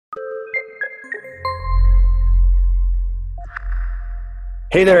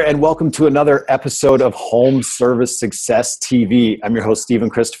Hey there, and welcome to another episode of Home Service Success TV. I'm your host, Stephen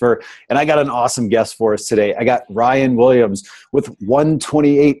Christopher, and I got an awesome guest for us today. I got Ryan Williams with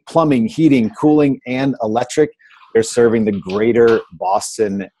 128 Plumbing, Heating, Cooling, and Electric. They're serving the greater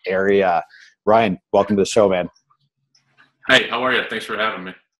Boston area. Ryan, welcome to the show, man. Hey, how are you? Thanks for having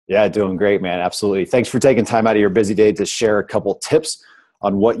me. Yeah, doing great, man. Absolutely. Thanks for taking time out of your busy day to share a couple tips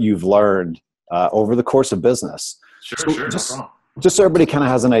on what you've learned over the course of business. Sure, no problem. Just so everybody kind of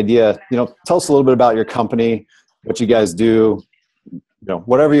has an idea, tell us a little bit about your company, what you guys do,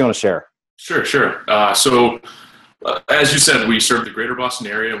 whatever you want to share. Sure. So as you said, we serve the greater Boston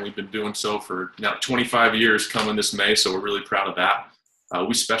area, and we've been doing so for now 25 years coming this May, so we're really proud of that.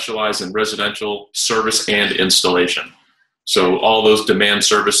 We specialize in residential service and installation. So all those demand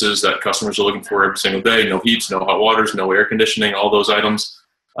services that customers are looking for every single day, no heats, no hot waters, no air conditioning, all those items,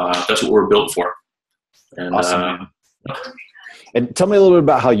 that's what we're built for. And, awesome. And tell me a little bit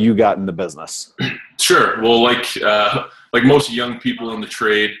about how you got in the business. Sure. Well, like most young people in the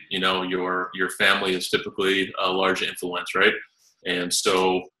trade, your family is typically a large influence, right? And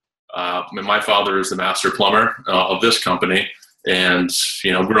so my father is the master plumber of this company, and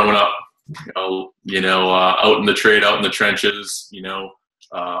growing up, out in the trade, out in the trenches,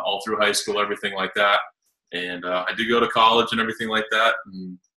 all through high school, everything like that. And I did go to college and everything like that,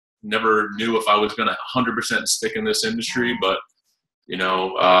 and never knew if I was going to 100% stick in this industry, but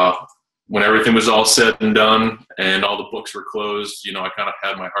when everything was all said and done and all the books were closed, I kind of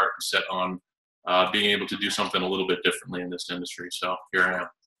had my heart set on being able to do something a little bit differently in this industry. So here I am.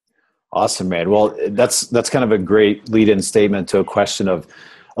 Awesome, man. Well, that's kind of a great lead-in statement to a question of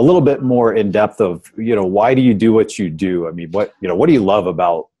a little bit more in depth of, why do you do what you do? I mean, what do you love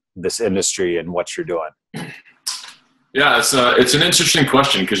about this industry and what you're doing? Yeah, it's an interesting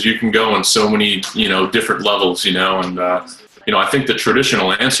question because you can go on so many, different levels, and I think the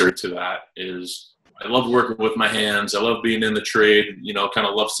traditional answer to that is I love working with my hands. I love being in the trade, kind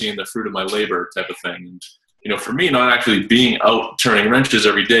of love seeing the fruit of my labor type of thing. And, for me, not actually being out turning wrenches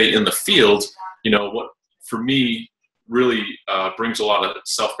every day in the field, what for me really brings a lot of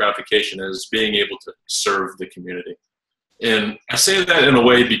self-gratification is being able to serve the community. And I say that in a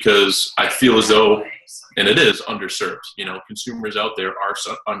way because I feel as though, and it is underserved, consumers out there are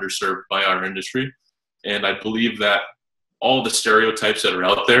underserved by our industry. And I believe that all the stereotypes that are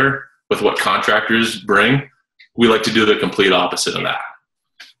out there with what contractors bring, we like to do the complete opposite of that.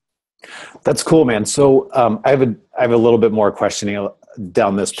 That's cool, man. So I have a little bit more questioning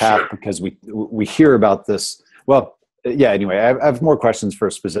down this path. Sure. Because we hear about this. Well, yeah, anyway, I have more questions for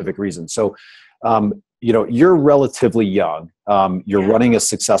a specific reason. So, you're relatively young. You're running a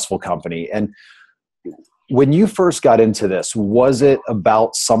successful company. And when you first got into this, was it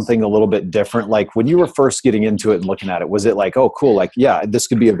about something a little bit different? Like when you were first getting into it and looking at it, was it like, oh, cool, like, yeah, this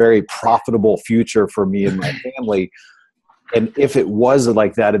could be a very profitable future for me and my family? And if it was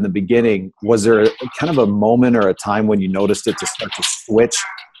like that in the beginning, was there kind of a moment or a time when you noticed it to start to switch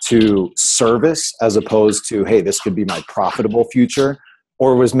to service as opposed to, hey, this could be my profitable future?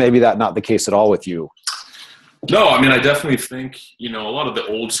 Or was maybe that not the case at all with you? No, I mean, I definitely think, a lot of the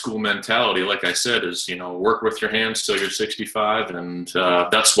old school mentality, like I said, is, work with your hands till you're 65, and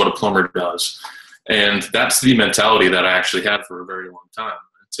that's what a plumber does. And that's the mentality that I actually had for a very long time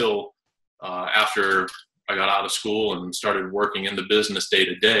until after I got out of school and started working in the business day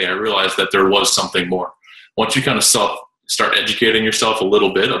to day, I realized that there was something more. Once you kind of start educating yourself a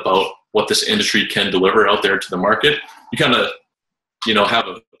little bit about what this industry can deliver out there to the market, you kind of have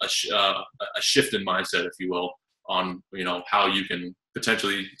a shift in mindset, if you will, on, how you can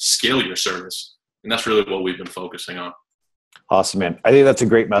potentially scale your service. And that's really what we've been focusing on. Awesome, man. I think that's a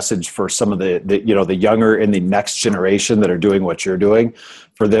great message for some of the younger and the next generation that are doing what you're doing,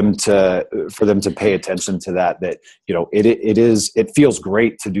 for them to pay attention to that, it feels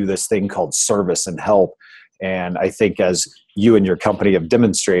great to do this thing called service and help. And I think as you and your company have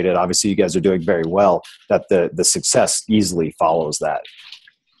demonstrated, obviously you guys are doing very well, that the success easily follows that.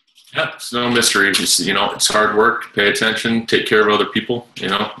 Yeah, it's no mystery. It's hard work, pay attention, take care of other people.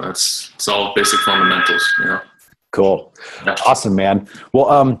 It's all basic fundamentals, Cool. Yeah. Awesome, man.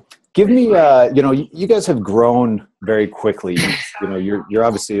 Well, give me, you guys have grown very quickly. You're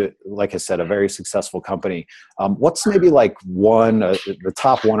obviously, like I said, a very successful company. What's maybe like the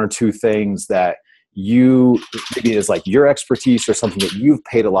top one or two things that maybe is like your expertise or something that you've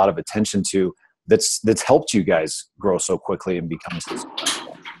paid a lot of attention to that's helped you guys grow so quickly and become so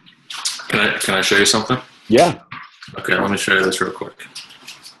successful? Can I show you something? Yeah. Okay, let me show you this real quick.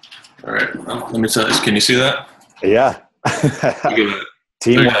 All right, let me tell you. Can you see that? Yeah. Look at that.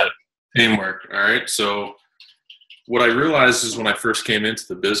 Teamwork. Teamwork. All right. So what I realized is when I first came into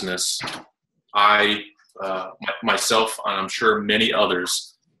the business, myself, and I'm sure many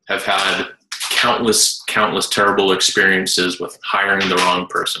others, have had countless terrible experiences with hiring the wrong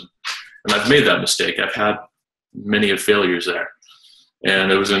person. And I've made that mistake. I've had many of failures there.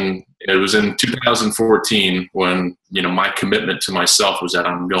 And it was in 2014 when, my commitment to myself was that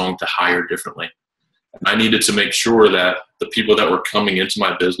I'm going to hire differently. And I needed to make sure that the people that were coming into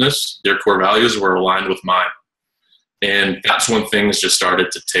my business, their core values were aligned with mine. And that's when things just started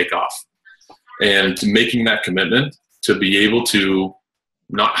to take off. And making that commitment to be able to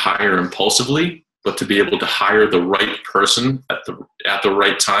not hire impulsively, but to be able to hire the right person at the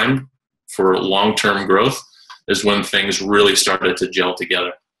right time for long-term growth is when things really started to gel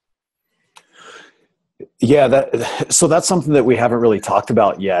together. Yeah, so that's something that we haven't really talked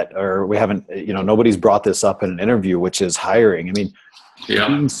about yet, or we haven't, nobody's brought this up in an interview, which is hiring. I mean,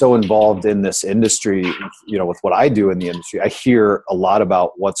 being so involved in this industry, with what I do in the industry, I hear a lot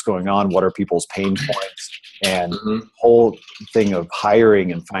about what's going on, what are people's pain points, and the whole thing of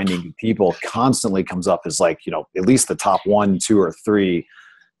hiring and finding good people constantly comes up as like, at least the top 1, 2, or 3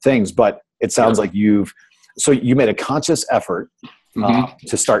 things. But it sounds like you made a conscious effort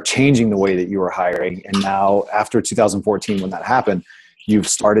to start changing the way that you were hiring. And now after 2014, when that happened, you've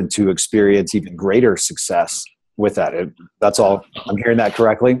started to experience even greater success with that. That's all. I'm hearing that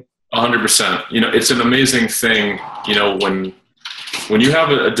correctly? 100%. It's an amazing thing, when you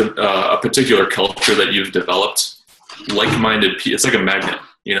have a particular culture that you've developed, like-minded people, it's like a magnet,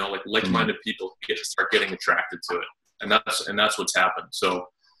 like-minded people start getting attracted to it. And that's what's happened. So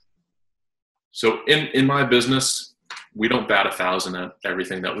in my business, we don't bat 1,000 at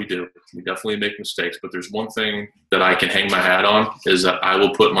everything that we do. We definitely make mistakes, but there's one thing that I can hang my hat on is that I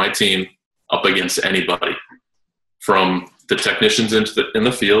will put my team up against anybody, from the technicians in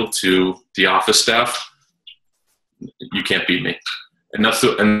the field to the office staff. You can't beat me. And that's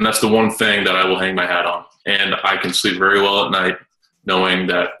the one thing that I will hang my hat on. And I can sleep very well at night knowing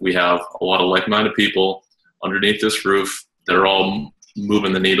that we have a lot of like-minded people underneath this roof that are all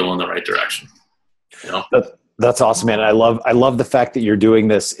moving the needle in the right direction. That's awesome, man. I love the fact that you're doing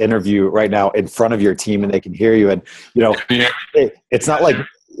this interview right now in front of your team and they can hear you. And, it's not like,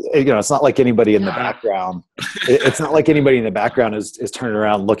 it's not like anybody in the background. It's not like anybody in the background is turning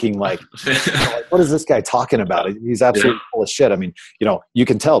around looking like, what is this guy talking about? He's absolutely full of shit. I mean, you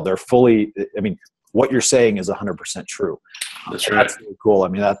can tell they're fully, what you're saying is 100% true. That's right. That's really cool. I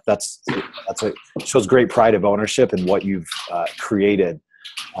mean, that's what shows great pride of ownership in what you've created.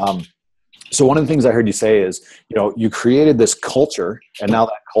 So one of the things I heard you say is, you created this culture, and now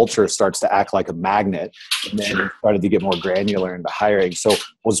that culture starts to act like a magnet, and then you started to get more granular into hiring. So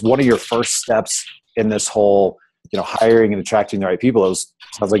was one of your first steps in this whole, hiring and attracting the right people,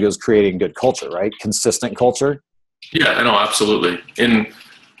 sounds like it was creating good culture, right? Consistent culture? Yeah, I know, absolutely. And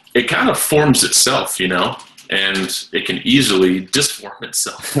it kind of forms itself, and it can easily disform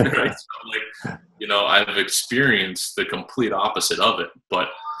itself, right? So I've experienced the complete opposite of it, but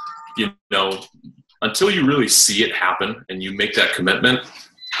until you really see it happen and you make that commitment,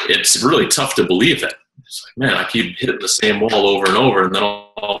 it's really tough to believe it. It's like, man, I keep hitting the same wall over and over. And then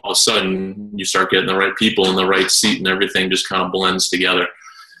all of a sudden you start getting the right people in the right seat and everything just kind of blends together.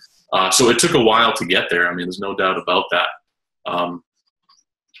 So it took a while to get there. I mean, there's no doubt about that.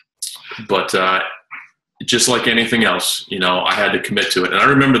 But just like anything else, I had to commit to it. And I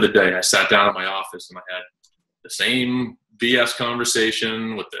remember the day I sat down in my office and I had the same BS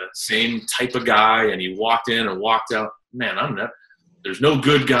conversation with the same type of guy, and he walked in and walked out. Man, there's no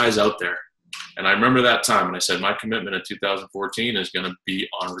good guys out there. And I remember that time, and I said my commitment in 2014 is going to be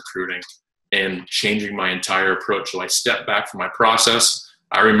on recruiting and changing my entire approach. So I stepped back from my process.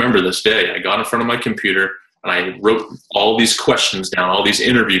 I remember this day. I got in front of my computer and I wrote all these questions down, all these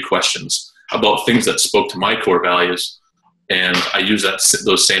interview questions about things that spoke to my core values. And I use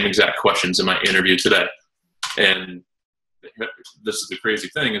those same exact questions in my interview today. And this is the crazy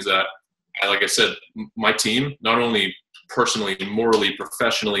thing is that, like I said, my team, not only personally, morally,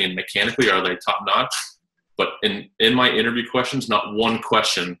 professionally, and mechanically are they top notch, but in my interview questions, not one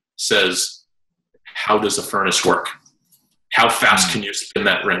question says, how does a furnace work? How fast can you spin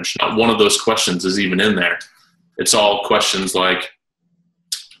that wrench? Not one of those questions is even in there. It's all questions like,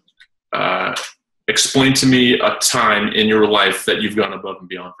 explain to me a time in your life that you've gone above and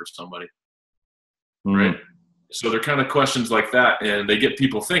beyond for somebody, right? So they're kind of questions like that, and they get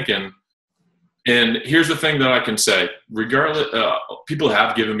people thinking. And here's the thing that I can say, regardless, people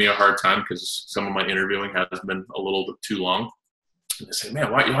have given me a hard time because some of my interviewing has been a little bit too long. And they say, man,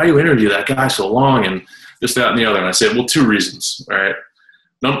 why do you interview that guy so long and this, that, and the other? And I say, well, 2 reasons, all right?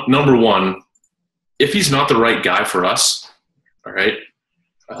 Number one, if he's not the right guy for us, all right,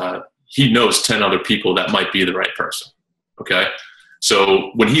 he knows 10 other people that might be the right person. Okay.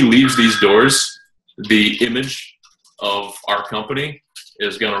 So when he leaves these doors, the image of our company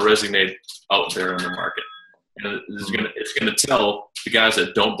is going to resonate out there in the market. And it's going to tell the guys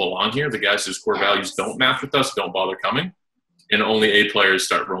that don't belong here, the guys whose core values don't match with us, don't bother coming, and only A players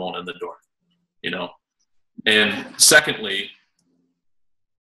start rolling in the door, you know? And secondly,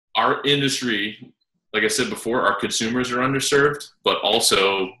 our industry, like I said before, our consumers are underserved, but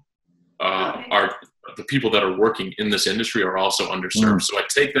also the people that are working in this industry are also underserved. So I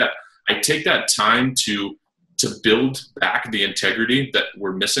take that time to build back the integrity that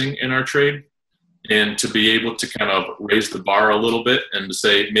we're missing in our trade, and to be able to kind of raise the bar a little bit, and to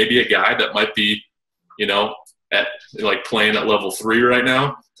say maybe a guy that might be, you know, at like playing at level 3 right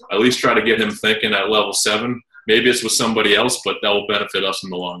now, at least try to get him thinking at level 7. Maybe it's with somebody else, but that will benefit us in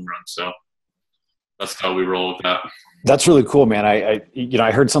the long run. So that's how we roll with that. That's really cool, man.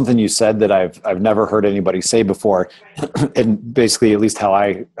 I heard something you said that I've never heard anybody say before, and basically, at least how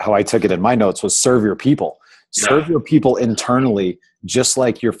I took it in my notes, was serve your people. Serve your people internally, just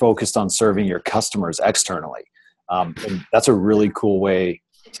like you're focused on serving your customers externally. And that's a really cool way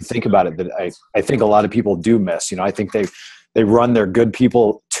to think about it, that I think a lot of people do miss. You know, I think they run their good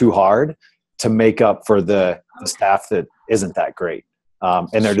people too hard to make up for the staff that isn't that great.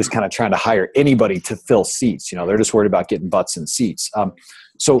 And they're just kind of trying to hire anybody to fill seats. You know, they're just worried about getting butts in seats.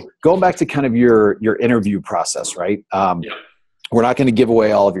 So going back to kind of your interview process, right? We're not going to give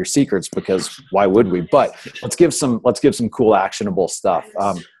away all of your secrets, because why would we? But let's give some cool, actionable stuff.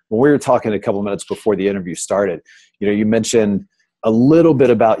 When we were talking a couple of minutes before the interview started, you know, you mentioned a little bit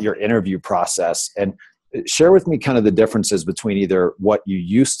about your interview process, and share with me kind of the differences between either what you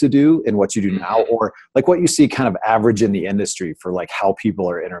used to do and what you do now, or like what you see kind of average in the industry for like how people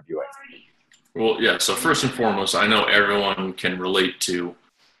are interviewing. Well, yeah. So first and foremost, I know everyone can relate to,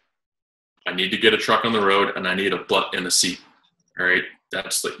 I need to get a truck on the road and I need a butt in a seat. All right.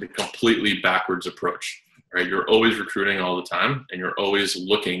 That's like the completely backwards approach. Right. You're always recruiting all the time, and you're always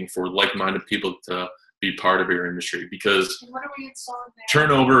looking for like-minded people to be part of your industry, because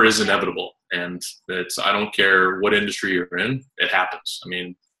turnover is inevitable. And I don't care what industry you're in, it happens. I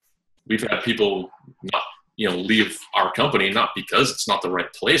mean, we've had people not, you know, leave our company, not because it's not the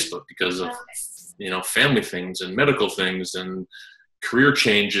right place, but because of, you know, family things and medical things and career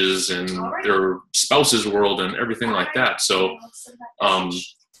changes and their spouse's world and everything like that. So,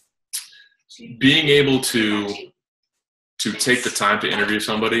 being able to take the time to interview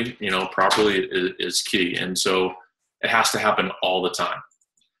somebody, you know, properly is key. And so it has to happen all the time.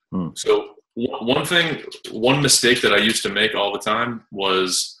 So one mistake that I used to make all the time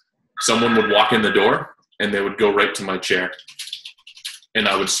was someone would walk in the door and they would go right to my chair, and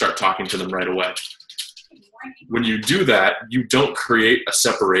I would start talking to them right away. When you do that, you don't create a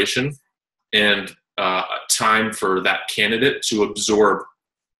separation and a time for that candidate to absorb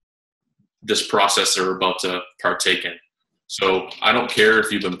this process they're about to partake in. So I don't care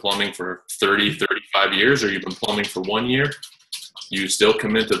if you've been plumbing for 30, 35 years, or you've been plumbing for 1 year. You still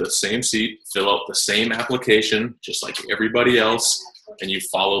come into the same seat, fill out the same application, just like everybody else, and you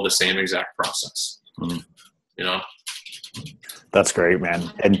follow the same exact process. You know? That's great, man.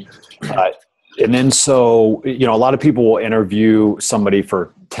 And then, so, you know, a lot of people will interview somebody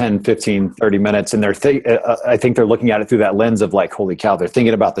for 10, 15, 30 minutes, and I think they're looking at it through that lens of like, holy cow, they're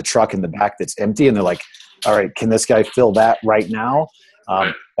thinking about the truck in the back that's empty, and they're like, all right, can this guy fill that right now?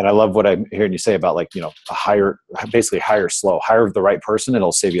 And I love what I'm hearing you say about, like, you know, basically hire slow, hire the right person.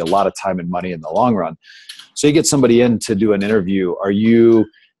 It'll save you a lot of time and money in the long run. So you get somebody in to do an interview. Are you,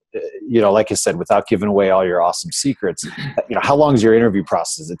 you know, like I said, without giving away all your awesome secrets, you know, how long is your interview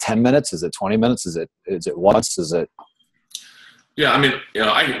process? Is it 10 minutes? Is it 20 minutes? Is it once? Is it? Yeah. I mean, you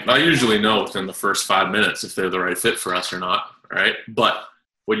know, I usually know within the first 5 minutes if they're the right fit for us or not. Right. But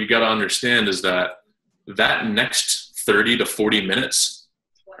what you got to understand is that next 30 to 40 minutes,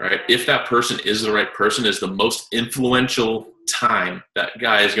 right, if that person is the right person, is the most influential time that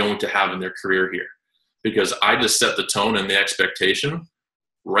guy is going to have in their career here. Because I just set the tone and the expectation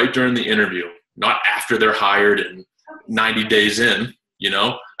right during the interview, not after they're hired and 90 days in. You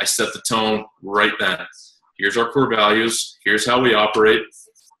know, I set the tone right then. Here's our core values. Here's how we operate.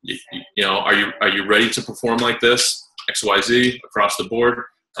 You know, are you ready to perform like this? XYZ across the board.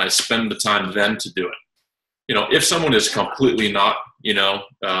 I spend the time then to do it. You know, if someone is completely not, you know,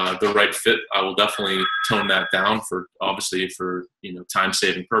 the right fit, I will definitely tone that down for you know, time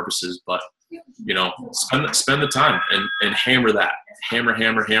saving purposes. But, you know, spend the time and hammer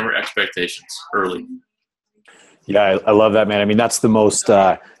hammer expectations early. Yeah, I love that, man. I mean, that's the most,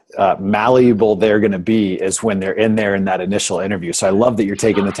 malleable they're going to be is when they're in there in that initial interview. So I love that you're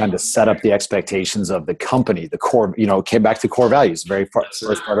taking the time to set up the expectations of the company, the core, came back to core values,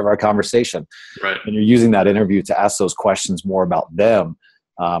 first part of our conversation. Right. And you're using that interview to ask those questions more about them.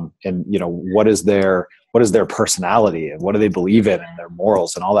 And what is their personality and what do they believe in and their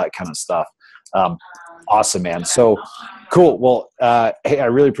morals and all that kind of stuff. Awesome, man. So cool. Well, hey, I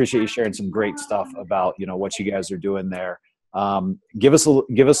really appreciate you sharing some great stuff about, what you guys are doing there. Give us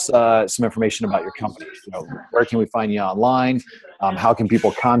some information about your company. Where can we find you online? How can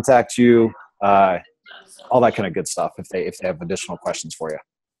people contact you? All that kind of good stuff if they have additional questions for you.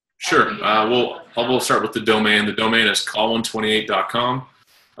 Sure. We'll start with the domain. The domain is call128.com,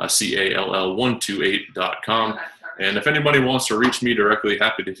 CALL128.com. And if anybody wants to reach me directly,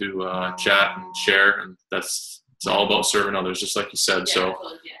 happy to chat and share. And it's all about serving others, just like you said. So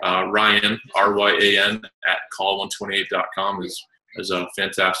Ryan, RYAN, at call128.com is a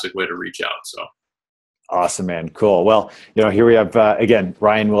fantastic way to reach out. So. Awesome, man. Cool. Well, here we have, again,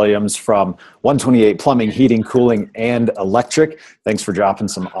 Ryan Williams from 128 Plumbing, Heating, Cooling, and Electric. Thanks for dropping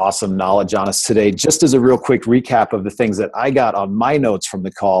some awesome knowledge on us today. Just as a real quick recap of the things that I got on my notes from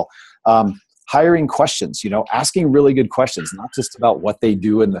the call, hiring questions, asking really good questions, not just about what they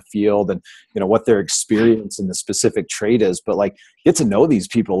do in the field and, what their experience in the specific trade is, but get to know these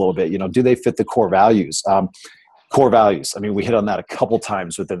people a little bit. Do they fit the core values? Core values. I mean, we hit on that a couple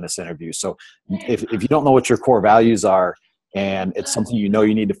times within this interview. So if you don't know what your core values are and it's something you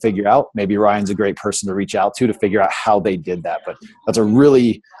need to figure out, maybe Ryan's a great person to reach out to figure out how they did that. But that's a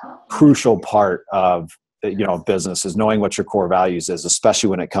really crucial part of business, is knowing what your core values is, especially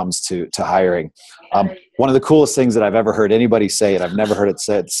when it comes to hiring. One of the coolest things that I've ever heard anybody say, and I've never heard it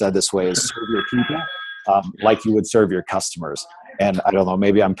said this way, is serve your people like you would serve your customers. And I don't know,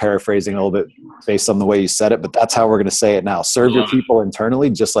 maybe I'm paraphrasing a little bit based on the way you said it, but that's how we're going to say it now. Serve your people internally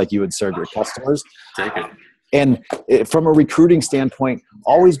just like you would serve your customers. Take it. And from a recruiting standpoint,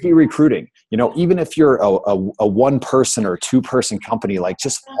 always be recruiting. Even if you're a one-person or two-person company,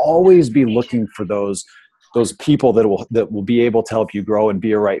 just always be looking for those people that will be able to help you grow and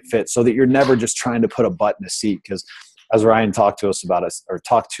be a right fit, so that you're never just trying to put a butt in a seat. Because as Ryan talked to us about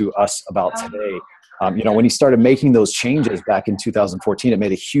today, when he started making those changes back in 2014, it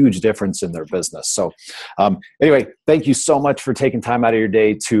made a huge difference in their business. So anyway, thank you so much for taking time out of your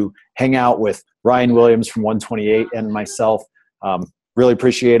day to hang out with Ryan Williams from 128 and myself. Really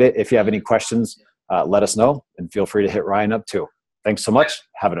appreciate it. If you have any questions, let us know and feel free to hit Ryan up too. Thanks so much.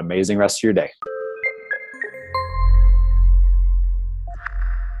 Have an amazing rest of your day.